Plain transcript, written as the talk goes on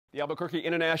The Albuquerque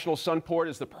International Sunport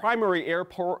is the primary air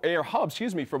hub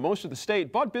for most of the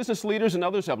state, but business leaders and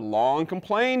others have long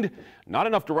complained not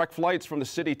enough direct flights from the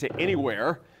city to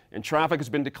anywhere, and traffic has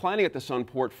been declining at the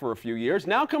Sunport for a few years.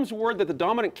 Now comes word that the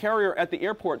dominant carrier at the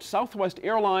airport, Southwest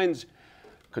Airlines,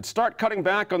 could start cutting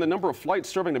back on the number of flights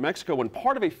serving New Mexico when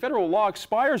part of a federal law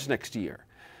expires next year.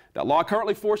 That law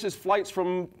currently forces flights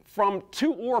from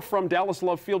to or from Dallas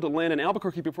Love Field to land in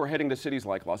Albuquerque before heading to cities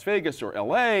like Las Vegas or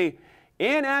LA.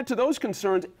 And add to those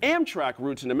concerns, Amtrak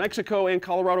routes into Mexico and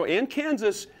Colorado and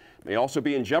Kansas may also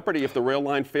be in jeopardy if the rail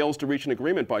line fails to reach an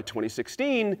agreement by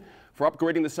 2016 for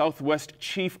upgrading the Southwest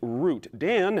Chief route.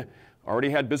 Dan already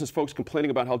had business folks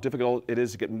complaining about how difficult it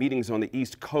is to get meetings on the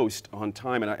East Coast on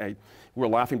time. And we were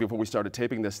laughing before we started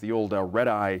taping this, the old red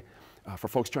eye for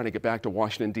folks trying to get back to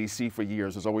Washington, D.C. for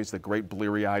years. There's always the great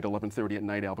bleary-eyed 11:30 at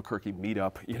night Albuquerque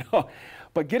meetup,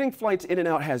 But getting flights in and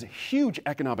out has huge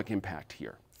economic impact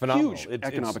here. Phenomenal. Huge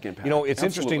economic impact. It's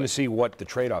interesting to see what the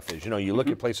trade-off is. You look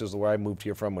at places where I moved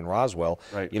here from in Roswell,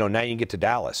 right. Now you can get to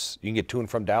Dallas. You can get to and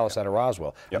from Dallas out of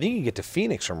Roswell. I think you can get to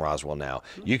Phoenix from Roswell now.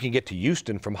 You can get to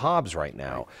Houston from Hobbs right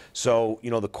now. Right. So,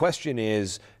 the question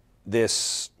is,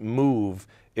 this move,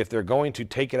 if they're going to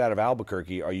take it out of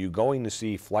Albuquerque, are you going to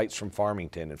see flights from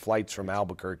Farmington and flights from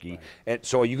Albuquerque? Right. And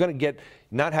so are you going to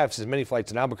not have as many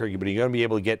flights in Albuquerque, but are you going to be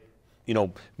able to get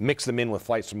mix them in with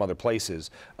flights from other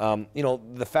places?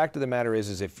 The fact of the matter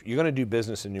is if you're going to do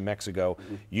business in New Mexico,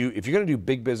 if you're going to do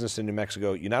big business in New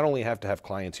Mexico, you not only have to have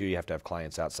clients here, you have to have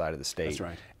clients outside of the state. That's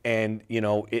right. And,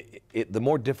 the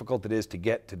more difficult it is to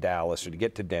get to Dallas or to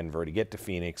get to Denver, to get to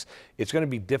Phoenix, it's going to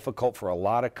be difficult for a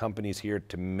lot of companies here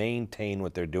to maintain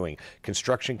what they're doing.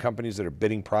 Construction companies that are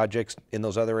bidding projects in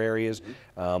those other areas,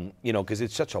 because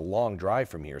it's such a long drive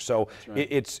from here. So right.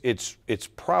 it's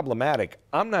problematic.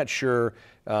 I'm not sure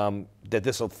that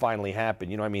this will finally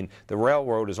happen. The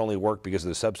railroad has only worked because of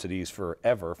the subsidies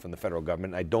forever from the federal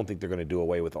government. I don't think they're going to do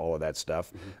away with all of that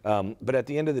stuff. But at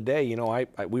the end of the day,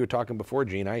 we were talking before,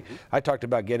 Gene. I talked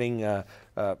about getting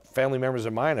family members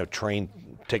of mine a train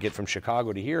ticket from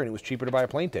Chicago to here, and it was cheaper to buy a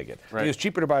plane ticket. Right. It was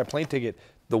cheaper to buy a plane ticket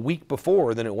the week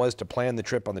before than it was to plan the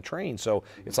trip on the train. So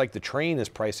it's like the train is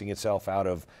pricing itself out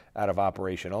of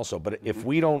operation also. But if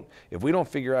we don't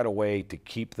figure out a way to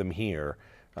keep them here,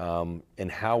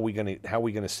 and how we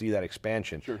gonna see that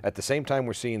expansion? Sure. At the same time,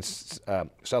 we're seeing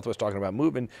Southwest talking about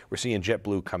moving. We're seeing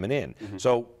JetBlue coming in.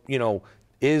 So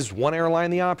is one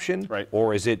airline the option, right.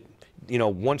 or is it?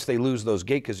 Once they lose those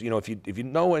gates, because if you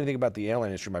know anything about the airline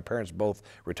industry, my parents both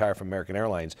retired from American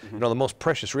Airlines. The most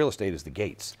precious real estate is the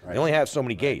gates. Right. They only have so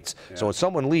many gates. Yeah. So when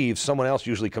someone leaves, someone else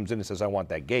usually comes in and says, "I want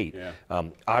that gate." Yeah.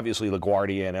 Obviously,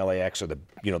 LaGuardia and LAX are the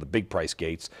big price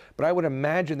gates. But I would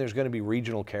imagine there's going to be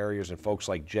regional carriers and folks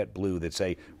like JetBlue that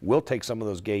say, "We'll take some of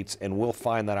those gates and we'll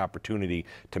find that opportunity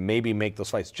to maybe make those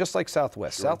flights," just like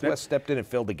Southwest. Sure. Southwest stepped in and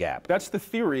filled the gap. That's the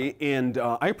theory, and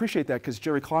I appreciate that because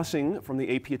Jerry Klossing from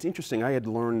the AP. It's interesting. I had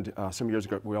learned some years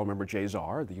ago, we all remember Jay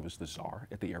Czar. He was the czar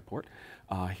at the airport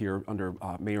here under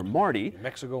Mayor Marty.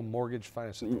 Mexico Mortgage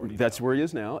Finance Authority. That's where he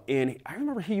is now. And I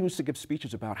remember he used to give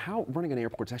speeches about how running an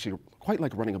airport is actually quite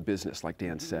like running a business, like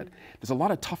Dan said. There's a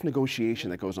lot of tough negotiation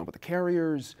that goes on with the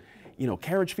carriers,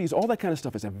 carriage fees, all that kind of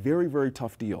stuff is a very, very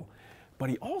tough deal. But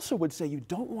he also would say you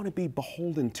don't want to be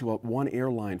beholden to one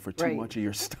airline for too much of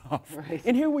your stuff. Right.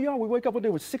 And here we are. We wake up one day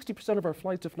with 60% of our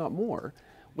flights, if not more,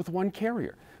 with one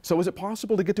carrier. So is it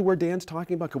possible to get to where Dan's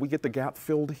talking about? Could we get the gap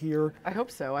filled here? I hope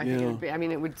so. I think it would be,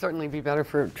 it would certainly be better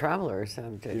for travelers.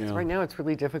 Right now it's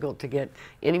really difficult to get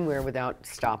anywhere without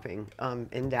stopping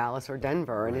in Dallas or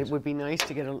Denver. Right. And it would be nice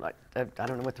to get I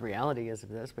don't know what the reality is of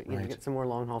this, but get some more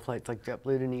long haul flights like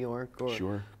JetBlue to New York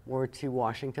or to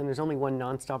Washington. There's only one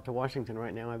nonstop to Washington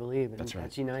right now, I believe, and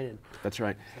that's United. That's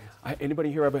right.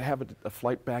 Anybody here ever have a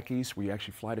flight back east where you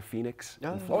actually fly to Phoenix?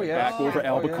 Oh yeah. Back over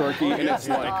Albuquerque, and it's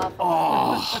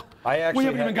like, we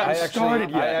haven't even gotten started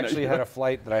yet. I actually had a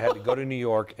flight that I had to go to New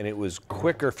York, and it was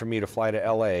quicker for me to fly to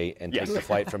LA and take the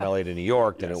flight from LA to New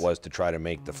York than it was to try to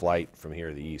make the flight from here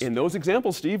to the east. In those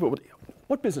examples, Steve,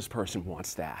 what business person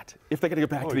wants that if they got to get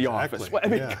back to the office? Well,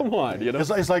 come on,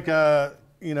 It's like,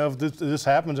 if this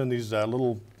happens and these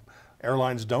little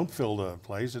airlines don't fill the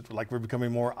place, it's like we're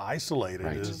becoming more isolated.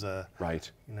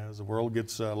 Right. As the world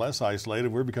gets less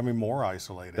isolated, we're becoming more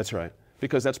isolated. That's right.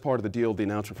 Because that's part of the deal. The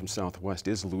announcement from Southwest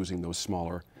is losing those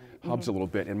smaller hubs a little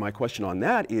bit. And my question on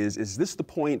that is this the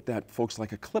point that folks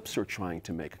like Eclipse are trying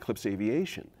to make, Eclipse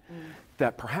Aviation?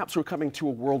 That perhaps we're coming to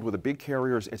a world where the big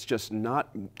carriers, it's just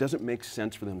doesn't make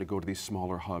sense for them to go to these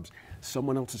smaller hubs.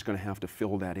 Someone else is going to have to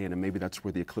fill that in, and maybe that's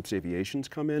where the Eclipse Aviations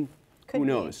come in? Who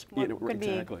knows?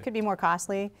 Could be more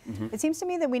costly. It seems to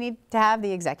me that we need to have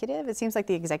the executive. It seems like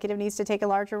the executive needs to take a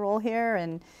larger role here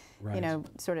and,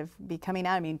 sort of be coming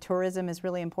out. I mean, tourism is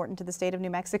really important to the state of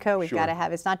New Mexico. We've got to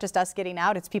have, it's not just us getting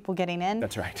out, it's people getting in.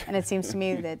 That's right. And it seems to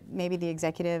me that maybe the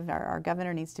executive, our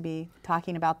governor, needs to be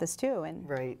talking about this too. And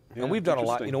and we've done a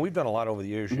lot. We've done a lot over the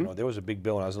years. There was a big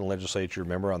bill when I was in the legislature.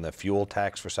 Remember on the fuel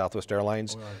tax for Southwest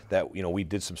Airlines that we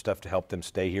did some stuff to help them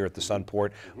stay here at the Sunport.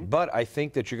 But I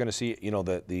think that you're going to see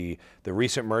the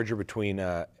recent merger between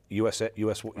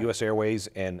US Airways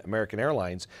and American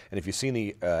Airlines, and if you've seen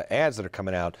the ads that are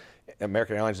coming out,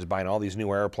 American Airlines is buying all these new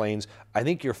airplanes. I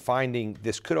think you're finding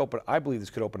this could open, I believe this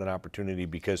could open an opportunity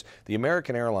because the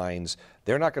American Airlines,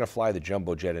 they're not going to fly the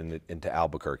jumbo jet into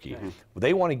Albuquerque.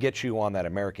 They want to get you on that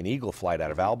American Eagle flight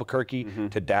out of Albuquerque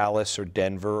to Dallas or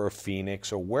Denver or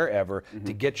Phoenix or wherever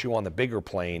to get you on the bigger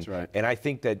plane. And I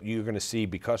think that you're going to see,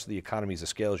 because of the economies of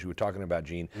scale, as you were talking about,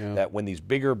 Gene, that when these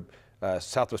bigger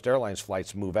Southwest Airlines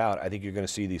flights move out, I think you're going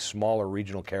to see these smaller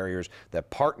regional carriers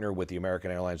that partner with the American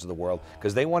Airlines of the world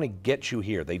because they want to get you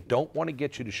here. They don't want to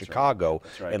get you to Chicago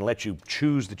and let you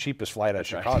choose the cheapest flight out of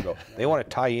Chicago. They want to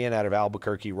tie you in out of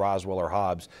Albuquerque, Roswell, or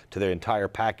Hobbs to their entire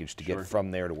package to get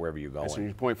from there to wherever you're going. That's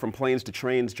your point. From planes to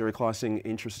trains, Jerry Clausing,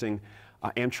 interesting.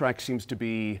 Amtrak seems to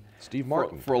be Steve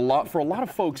Martin. For a lot of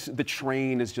folks, the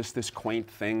train is just this quaint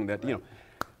thing that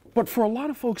But for a lot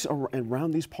of folks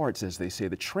around these parts, as they say,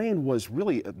 the train was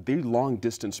really the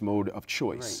long-distance mode of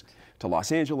choice. To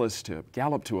Los Angeles, to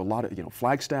Gallup, to a lot of,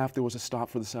 Flagstaff, there was a stop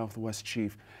for the Southwest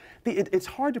chief. It's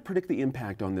hard to predict the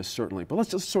impact on this, certainly, but let's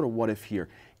just sort of what if here.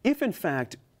 If, in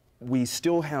fact, we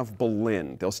still have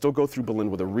Berlin, they'll still go through Berlin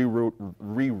with a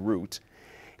reroute,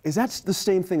 is that the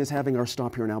same thing as having our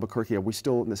stop here in Albuquerque? Are we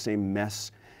still in the same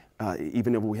mess?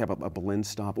 Even if we have a Berlin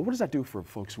stop, what does that do for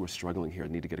folks who are struggling here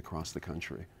and need to get across the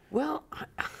country? Well,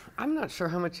 I'm not sure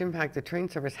how much impact the train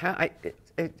service has.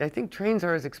 I think trains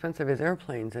are as expensive as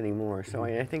airplanes anymore, so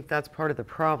I think that's part of the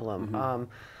problem.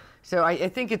 So I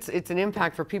think it's an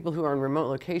impact for people who are in remote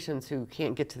locations who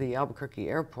can't get to the Albuquerque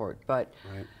airport. But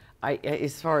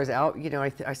as far as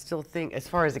I still think as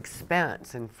far as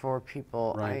expense and for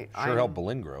people, Sure help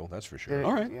Berlin grow, that's for sure.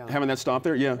 All right, having that stop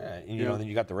there, and then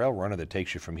you got the rail runner that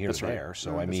takes you from here to there.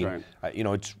 So I mean,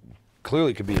 it's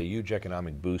clearly could be a huge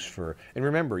economic boost for. And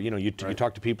remember, you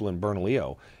talk to people in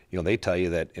Bernalillo, they tell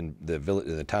you that in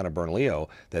the town of Bernalillo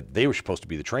that they were supposed to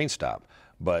be the train stop.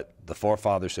 But the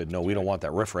forefathers said, no, we don't want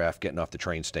that riffraff getting off the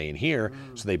train staying here.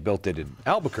 So they built it in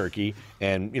Albuquerque.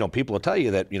 And, people will tell you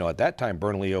that, at that time,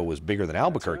 Bernalillo was bigger than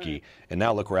Albuquerque. And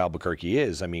now look where Albuquerque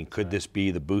is. I mean, could this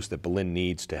be the boost that Berlin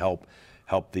needs to help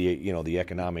the, the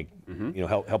economic,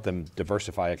 help them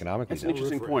diversify economically? That's an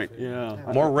interesting point.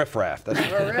 More riffraff. That's,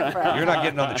 you're not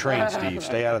getting on the train, Steve.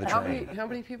 Stay out of the train. How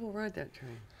many people ride that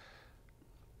train?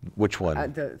 Which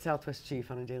one? The Southwest Chief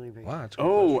on a daily basis.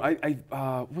 Wow,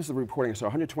 what was the reporting I saw?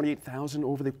 128,000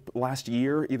 over the last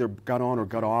year either got on or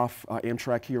got off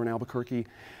Amtrak here in Albuquerque.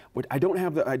 But I don't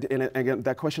have and again,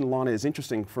 that question, Lana, is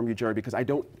interesting from you, Jerry, because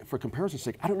for comparison's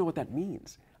sake, I don't know what that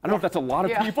means. I don't know if that's a lot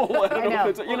of people. I don't know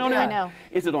if it's, what I mean?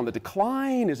 Is it on the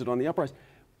decline? Is it on the uprise?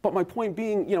 But my point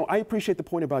being, I appreciate the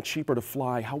point about cheaper to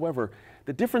fly. However,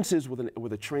 the difference is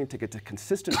with a train ticket, it's a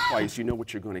consistent price. You know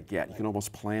what you're going to get. You can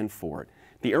almost plan for it.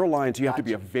 The airlines, you have to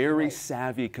be a very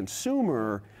savvy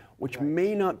consumer, which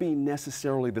may not be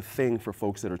necessarily the thing for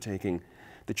folks that are taking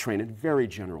the train in very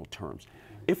general terms.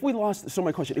 If we lost, so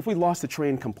my question, if we lost the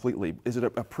train completely, is it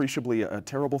appreciably a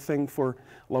terrible thing for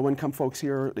low-income folks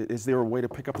here? Is there a way to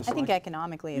pick up the slack? I think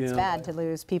economically it's bad to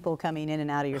lose people coming in and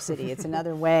out of your city. It's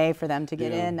another way for them to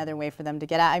get in, another way for them to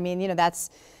get out. I mean, that's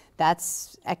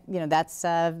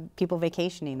people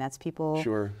vacationing. That's people.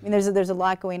 Sure. I mean, there's a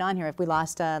lot going on here. If we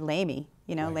lost Lamy,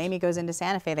 Lamy goes into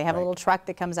Santa Fe. They have a little truck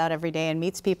that comes out every day and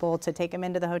meets people to take them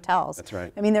into the hotels. That's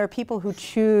right. I mean, there are people who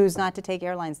choose not to take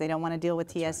airlines. They don't want to deal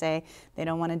with TSA. They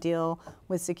don't want to deal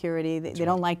with security. They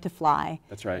don't like to fly.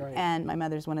 That's right. And my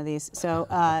mother's one of these. So,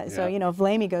 if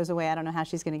Lamy goes away, I don't know how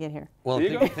she's going to get here. Well,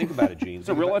 think about it, Gene. It's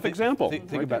a real-life example.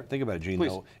 Think about it, Gene. Please.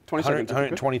 Though,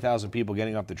 120,000 people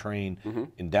getting off the train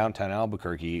in downtown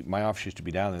Albuquerque. My office used to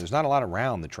be down there. There's not a lot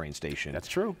around the train station. That's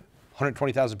true.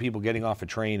 120,000 people getting off a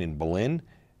train in Berlin.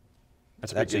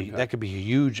 That could be a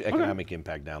huge economic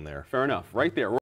impact down there. Fair enough. Right there.